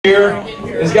Here.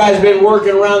 This guy's been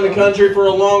working around the country for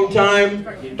a long time.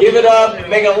 Give it up and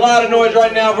make a lot of noise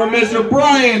right now for Mr.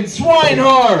 Brian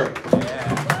Swinehart.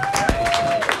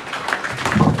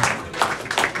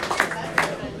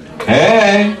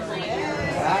 Hey.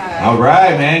 All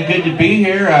right, man. Good to be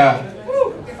here.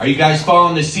 Are you guys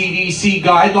following the CDC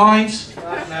guidelines? No,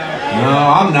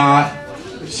 I'm not.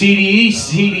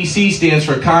 CDC stands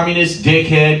for Communist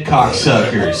Dickhead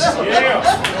Cocksuckers.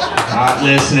 Not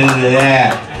listening to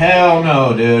that. Hell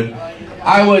no, dude.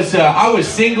 I was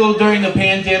single during the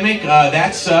pandemic.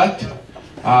 That sucked.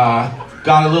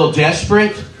 Got a little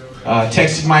desperate.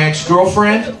 Texted my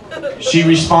ex-girlfriend. She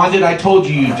responded, "I told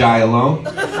you you'd die alone."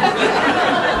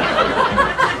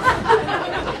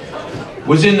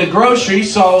 Was in the grocery,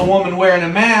 saw a woman wearing a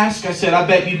mask. I said, "I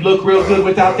bet you'd look real good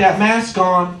without that mask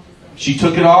on." She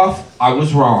took it off. I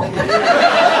was wrong.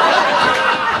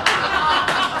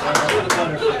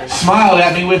 Smiled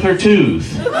at me with her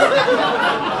tooth.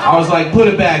 I was like, "Put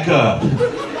it back up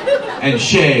and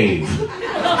shave."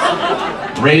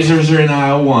 Razors are in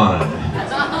aisle 1.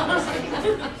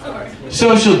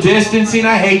 Social distancing,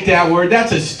 I hate that word.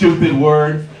 That's a stupid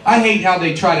word. I hate how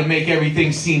they try to make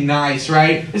everything seem nice,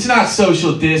 right? It's not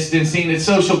social distancing, it's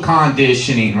social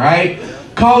conditioning, right?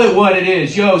 Call it what it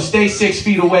is. Yo, stay 6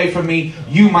 feet away from me,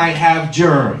 you might have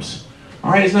germs. All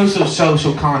right, it's no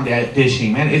social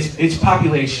conditioning, man. It's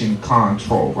population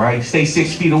control, right? Stay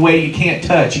 6 feet away. You can't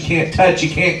touch. You can't touch.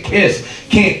 You can't kiss.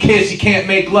 Can't kiss. You can't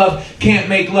make love. Can't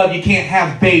make love. You can't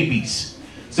have babies.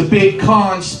 It's a big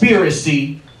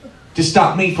conspiracy to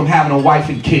stop me from having a wife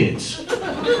and kids.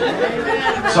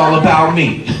 It's all about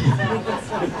me.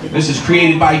 This is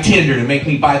created by Tinder to make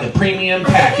me buy the premium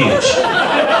package.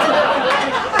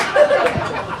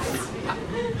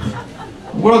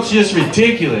 The world's just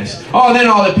ridiculous. Oh, and then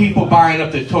all the people buying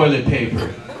up the toilet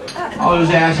paper. All those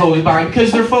assholes buying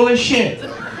because they're full of shit.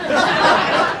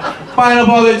 Buying up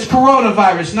all this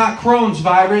coronavirus, not Crohn's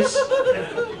virus.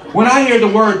 When I hear the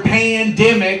word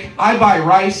pandemic, I buy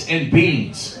rice and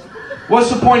beans. What's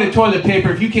the point of toilet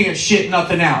paper if you can't shit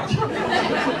nothing out?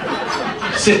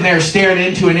 Sitting there staring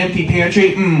into an empty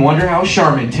pantry, wonder how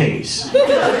Charmin tastes.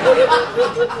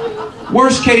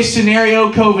 Worst case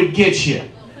scenario, COVID gets you.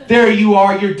 There you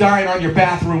are, you're dying on your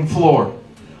bathroom floor.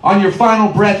 On your final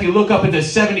breath, you look up at the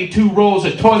 72 rolls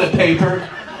of toilet paper.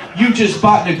 You just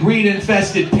bought in a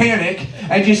greed-infested panic,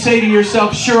 and you say to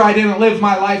yourself, "Sure, I didn't live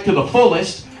my life to the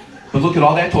fullest, but look at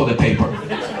all that toilet paper.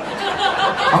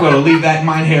 I'm going to leave that in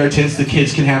my inheritance. The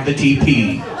kids can have the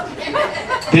TP."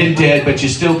 Then dead, but you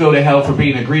still go to hell for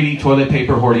being a greedy toilet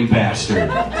paper hoarding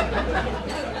bastard.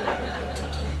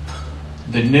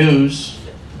 The news.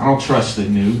 I don't trust the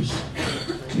news.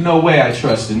 No way I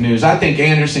trust the news. I think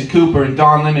Anderson Cooper and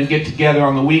Don Lemon get together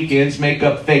on the weekends, make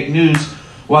up fake news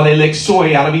while they lick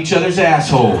soy out of each other's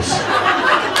assholes.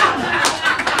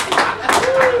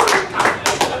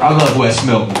 I love Wes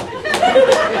Milton.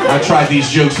 I tried these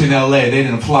jokes in LA. They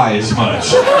didn't fly as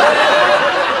much.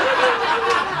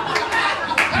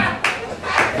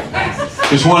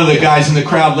 Because one of the guys in the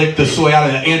crowd licked the soy out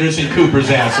of Anderson Cooper's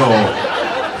asshole.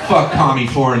 Fuck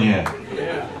California.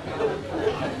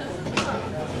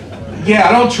 Yeah,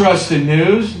 I don't trust the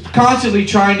news. Constantly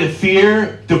trying to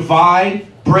fear, divide,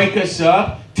 break us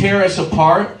up, tear us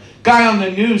apart. Guy on the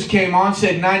news came on,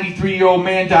 said 93-year-old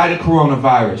man died of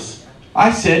coronavirus. I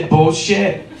said,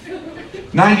 bullshit.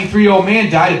 93-year-old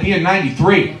man died of being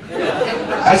 93.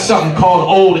 That's something called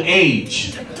old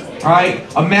age. All right?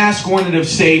 A mask wouldn't have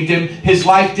saved him. His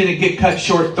life didn't get cut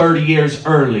short 30 years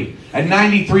early. At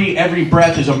 93, every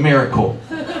breath is a miracle.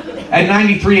 At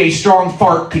 93, a strong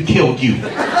fart could kill you.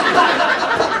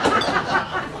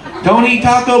 Don't eat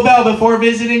Taco Bell before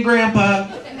visiting Grandpa.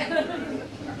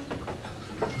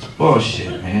 It's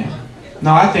bullshit, man.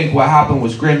 No, I think what happened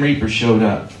was Grim Reaper showed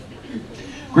up.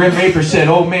 Grim Reaper said,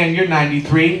 "Old man, you're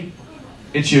 93.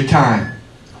 It's your time."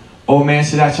 Old man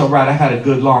said, "That's all right. I had a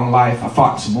good long life. I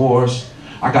fought some wars.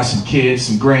 I got some kids,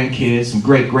 some grandkids, some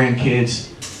great-grandkids.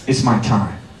 It's my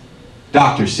time."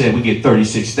 Doctor said we get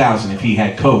 36,000 if he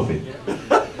had COVID.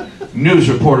 News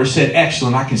reporter said,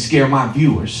 "Excellent, I can scare my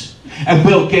viewers." And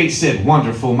Bill Gates said,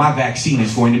 "Wonderful, my vaccine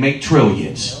is going to make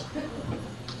trillions."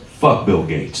 Fuck Bill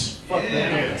Gates.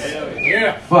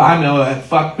 Yeah. I know that.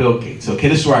 Fuck Bill Gates. Okay,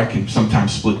 this is where I can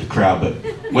sometimes split the crowd, but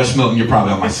Wes Milton, you're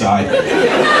probably on my side.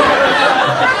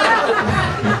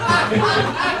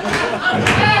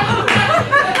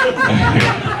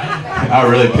 I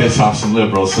really piss off some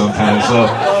liberals sometimes, so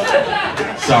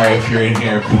sorry if you're in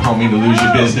here. I don't mean to lose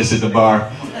your business at the bar.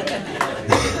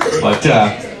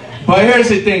 But here's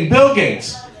the thing, Bill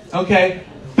Gates, okay?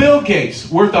 Bill Gates,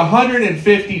 worth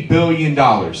 $150 billion.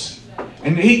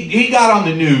 And he got on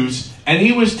the news, and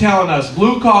he was telling us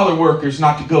blue-collar workers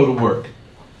not to go to work.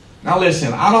 Now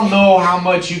listen, I don't know how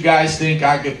much you guys think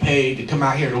I get paid to come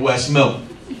out here to West Milton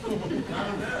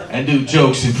and do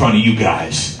jokes in front of you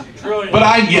guys. Trillions.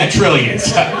 But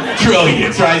trillions.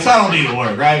 Trillions, right? So I don't need to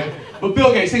work, right? But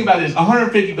Bill Gates, think about this,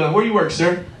 150 billion. Where do you work,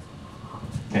 sir?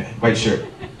 Yeah, white shirt.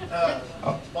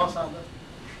 Boss Honda.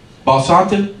 Boss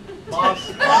Honda?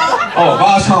 Boss. Oh,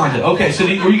 Boss Honda. Okay, so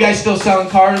were you guys still selling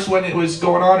cars when it was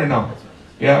going on or no?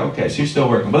 Yeah, okay, so you're still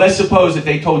working. But let's suppose that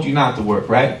they told you not to work,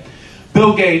 right?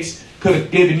 Bill Gates could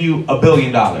have given you $1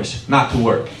 billion not to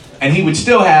work. And he would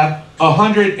still have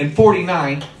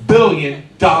 $149 billion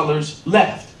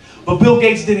left. But Bill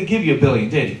Gates didn't give you $1 billion,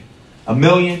 did he? $1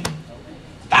 million?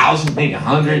 1,000, maybe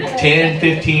 100, 10,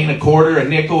 15, a quarter, a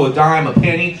nickel, a dime, a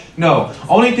penny. No.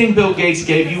 Only thing Bill Gates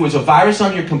gave you was a virus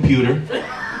on your computer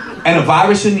and a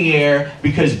virus in the air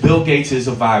because Bill Gates is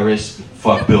a virus.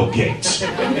 Fuck Bill Gates.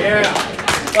 Yeah.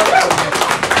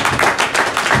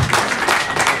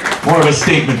 More of a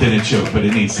statement than a joke, but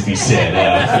it needs to be said.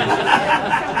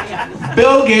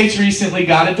 Bill Gates recently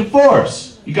got a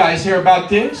divorce. You guys hear about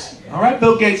this? All right,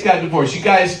 Bill Gates got a divorce. You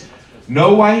guys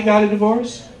know why he got a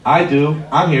divorce? I do.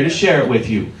 I'm here to share it with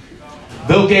you.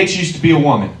 Bill Gates used to be a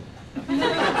woman.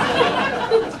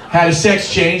 Had a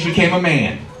sex change, became a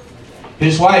man.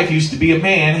 His wife used to be a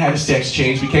man, had a sex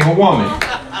change, became a woman.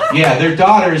 Yeah, their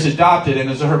daughter is adopted and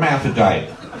is a hermaphrodite.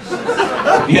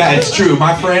 Yeah, it's true.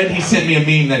 My friend, he sent me a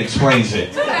meme that explains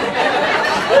it.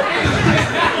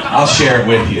 I'll share it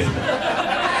with you.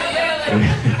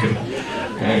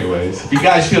 Anyways, if you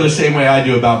guys feel the same way I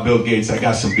do about Bill Gates, I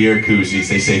got some beer koozies.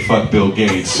 They say fuck Bill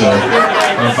Gates. So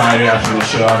I'll find it after the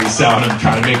show. I'll be selling them,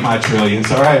 trying to make my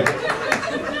trillions. All right?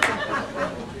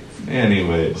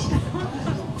 Anyways.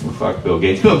 Fuck Bill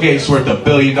Gates. Bill Gates worth $1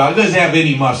 billion. Doesn't have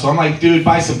any muscle. I'm like, dude,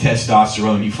 buy some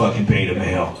testosterone, you fucking beta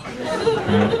male.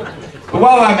 But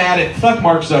while I'm at it, fuck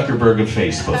Mark Zuckerberg of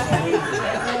Facebook.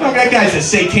 Look, that guy's a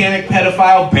satanic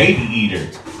pedophile baby eater.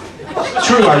 It's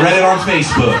true, I read it on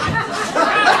Facebook.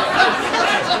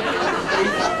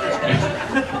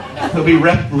 He'll be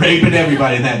raping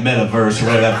everybody in that metaverse or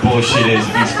whatever that bullshit is.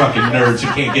 These fucking nerds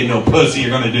who can't get no pussy are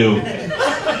gonna do.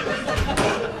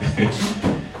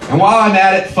 And while I'm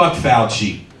at it, fuck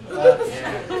Fauci.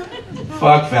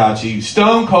 Fuck Fauci.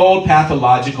 Stone cold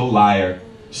pathological liar.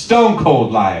 Stone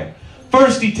cold liar.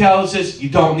 First he tells us you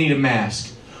don't need a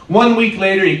mask. 1 week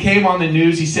later he came on the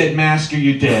news, he said mask or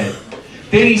you're dead.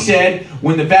 Then he said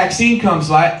when the vaccine comes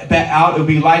out, it'll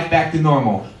be life back to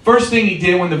normal. First thing he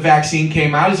did when the vaccine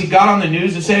came out is he got on the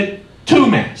news and said 2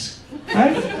 masks.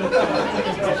 Right?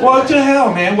 What the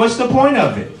hell, man? What's the point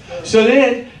of it? So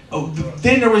then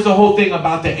there was the whole thing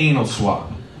about the anal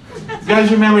swab. You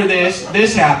guys remember this?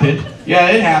 This happened.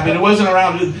 Yeah, it happened. It wasn't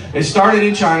around. It started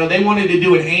in China. They wanted to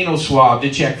do an anal swab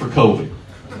to check for COVID.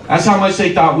 That's how much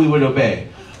they thought we would obey.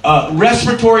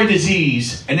 Respiratory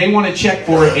disease, and they want to check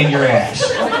for it in your ass.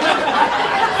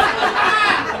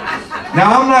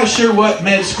 Now, I'm not sure what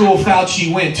med school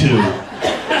Fauci went to,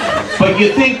 but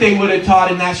you'd think they would have taught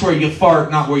him that's where you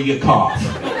fart, not where you cough.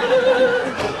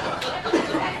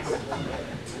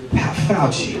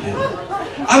 Fauci, dude.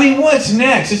 I mean, what's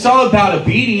next? It's all about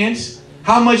obedience.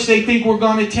 How much they think we're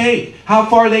going to take. How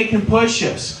far they can push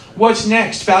us. What's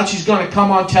next? Fauci's going to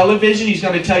come on television. He's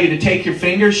going to tell you to take your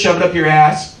finger, shove it up your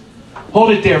ass,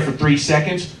 hold it there for 3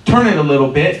 seconds, turn it a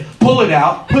little bit, pull it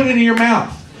out, put it in your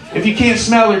mouth. If you can't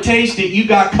smell or taste it, you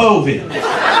got COVID.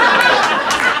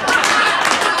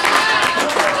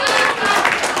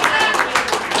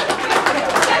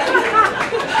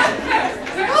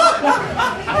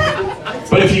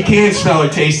 But if you can smell or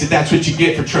taste it, that's what you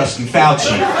get for trusting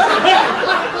Fauci.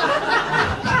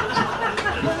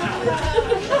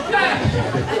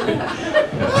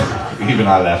 Even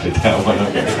I laughed at that one.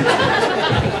 Okay.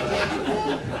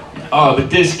 Oh, but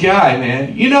this guy,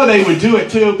 man, you know they would do it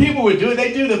too. People would do it.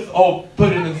 They do the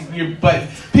put it in your butt.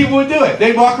 People would do it.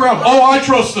 They'd walk around. Oh, I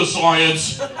trust the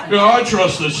science. Yeah, I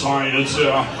trust the science.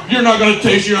 You're not gonna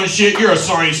taste your own shit. You're a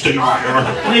science denier.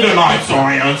 You deny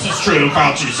science. It's true.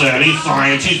 Fauci said he's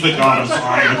science. He's the god of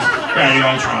science. Yeah, you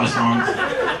don't trust him.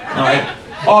 All right.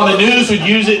 Oh, the news would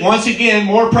use it once again,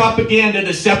 more propaganda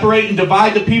to separate and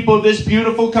divide the people of this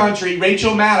beautiful country.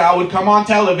 Rachel Maddow would come on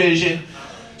television.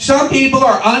 Some people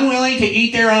are unwilling to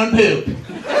eat their own poop.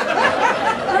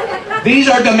 These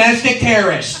are domestic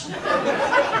terrorists.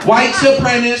 White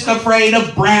supremacists afraid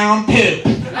of brown poop.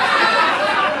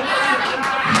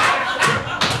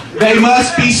 They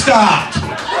must be stopped.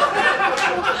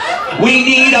 We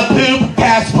need a poop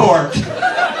passport.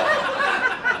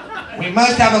 We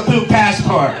must have a poop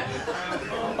passport.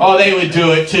 Oh, they would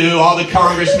do it too. All the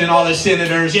congressmen, all the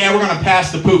senators. Yeah, we're going to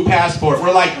pass the poop passport.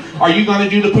 We're like, are you going to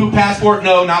do the poop passport?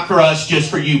 No, not for us, just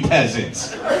for you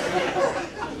peasants.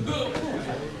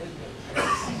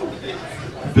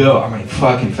 Bill, I mean,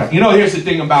 fucking Fauci. You know, here's the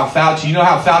thing about Fauci. You know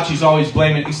how Fauci's always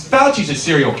blaming? Fauci's a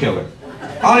serial killer.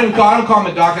 I don't call him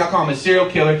a doctor. I call him a serial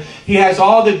killer. He has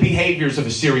all the behaviors of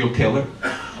a serial killer.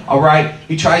 All right?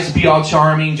 He tries to be all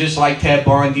charming, just like Ted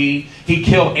Bundy. He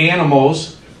killed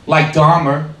animals, like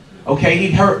Dahmer. Okay?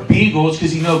 He hurt beagles,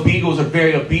 because you know beagles are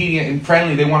very obedient and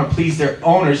friendly. They want to please their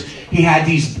owners. He had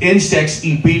these insects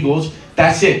eat beagles.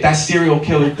 That's it. That's serial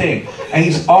killer thing. And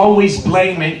he's always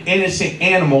blaming innocent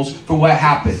animals for what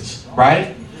happens,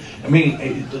 right? I mean,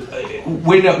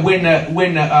 when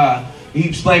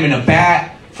he's blaming a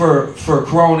bat for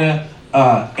corona,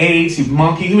 AIDS,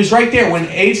 monkey. He was right there. When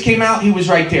AIDS came out, he was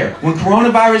right there. When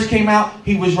coronavirus came out,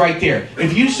 he was right there.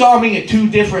 If you saw me at 2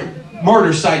 different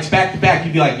murder sites back to back,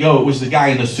 you'd be like, yo, it was the guy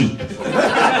in the suit.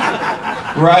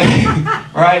 Right?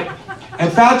 Right? And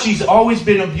Fauci's always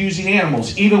been abusing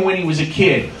animals, even when he was a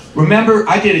kid. Remember,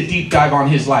 I did a deep dive on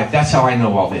his life. That's how I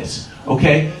know all this.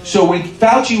 Okay? So when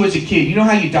Fauci was a kid, you know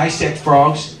how you dissect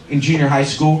frogs in junior high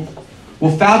school?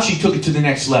 Well, Fauci took it to the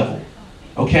next level.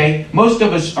 Okay? Most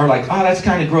of us are like, oh, that's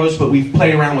kind of gross, but we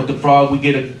play around with the frog. We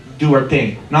get to do our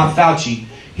thing. Not Fauci.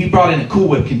 He brought in a Cool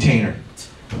Whip container.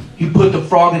 He put the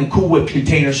frog in a Cool Whip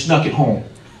container, snuck it home.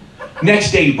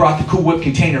 Next day, he brought the Cool Whip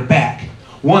container back.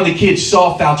 One of the kids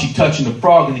saw Fauci touching the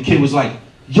frog, and the kid was like,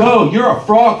 yo, you're a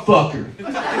frog fucker.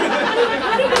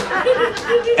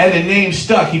 And the name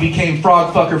stuck. He became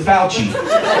Frog Fucker Fauci.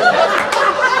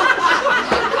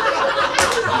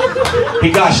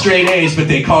 He got straight A's, but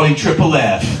they called him Triple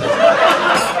F.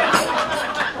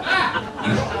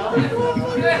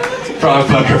 Frog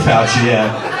Fucker Fauci,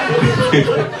 yeah.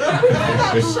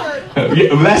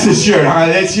 That's his shirt. All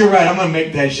right, you're right. I'm going to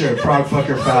make that shirt. Frog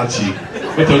Fucker Fauci.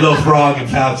 With a little frog and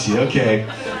Fauci. Okay.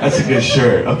 That's a good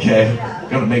shirt. Okay.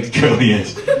 Gonna make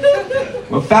trillions.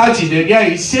 Well, Fauci did. Yeah,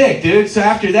 he's sick, dude. So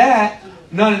after that,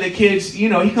 none of the kids, you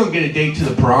know, he couldn't get a date to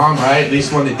the prom, right? At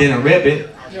least one that didn't rip it.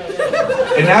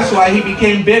 And that's why he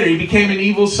became bitter. He became an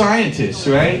evil scientist,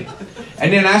 right?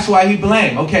 And then that's why he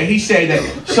blamed. Okay, he said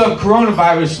that some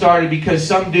coronavirus started because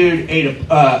some dude ate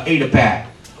a bat.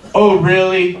 Oh,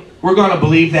 really? We're going to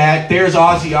believe that. There's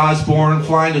Ozzy Osbourne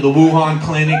flying to the Wuhan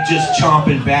clinic just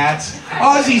chomping bats.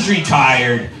 Ozzy's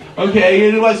retired. Okay,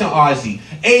 it wasn't Ozzy.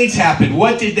 AIDS happened.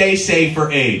 What did they say for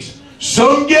AIDS?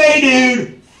 Some gay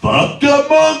dude fucked a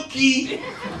monkey.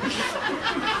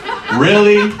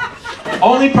 Really?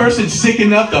 Only person sick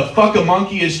enough to fuck a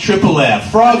monkey is Triple F.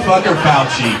 Frog Fucker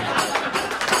Fauci.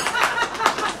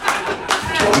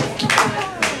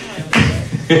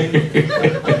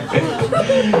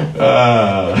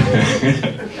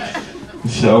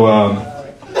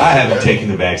 I haven't taken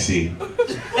the vaccine.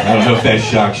 I don't know if that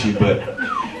shocks you, but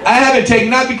I haven't taken,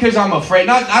 not because I'm afraid.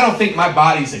 I don't think my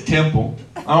body's a temple.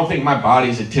 I don't think my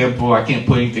body's a temple. I can't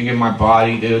put anything in my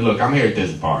body, dude. Look, I'm here at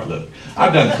this bar. Look,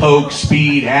 I've done coke,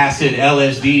 speed, acid,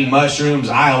 LSD, mushrooms,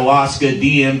 ayahuasca,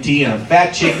 DMT, and a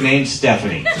fat chick named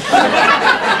Stephanie.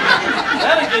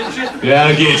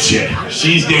 That'll get you.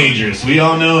 She's dangerous. We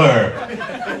all know her.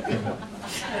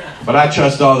 But I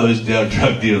trust all those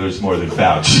drug dealers more than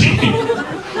Fauci.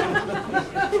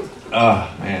 Oh,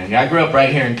 man. Yeah, I grew up right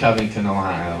here in Covington,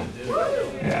 Ohio.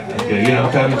 Yeah, okay. You know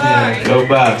Covington? Go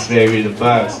Bucks, baby. The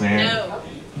Bucks, man.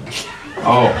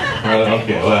 Oh, well,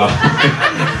 okay, well.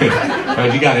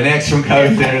 You got an ex from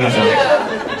Covington?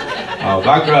 Oh,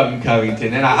 I grew up in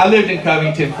Covington. And I lived in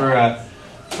Covington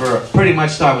for pretty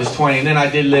much till I was 20. And then I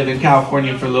did live in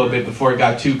California for a little bit before it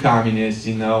got too communist,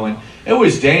 you know. And it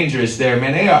was dangerous there,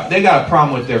 man. They got a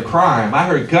problem with their crime. I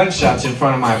heard gunshots in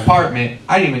front of my apartment.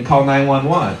 I didn't even call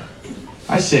 911.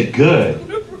 I said, good.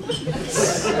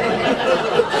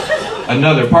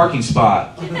 Another parking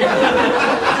spot.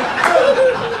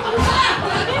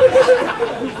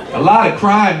 A lot of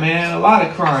crime, man. A lot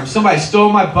of crime. Somebody stole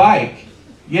my bike.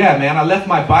 Yeah, man. I left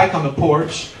my bike on the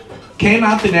porch. Came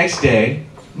out the next day.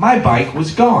 My bike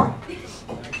was gone.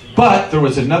 But there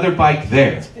was another bike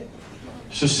there.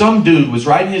 So some dude was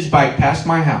riding his bike past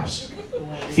my house.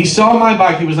 He saw my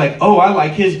bike. He was like, oh, I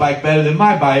like his bike better than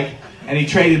my bike. And he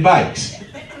traded bikes.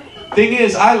 Thing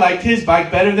is, I liked his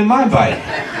bike better than my bike.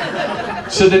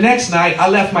 So the next night, I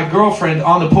left my girlfriend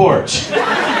on the porch.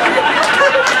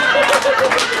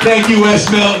 Thank you, Wes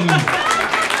Milton.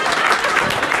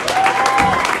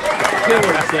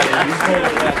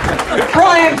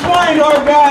 Brian Swinehart, guys.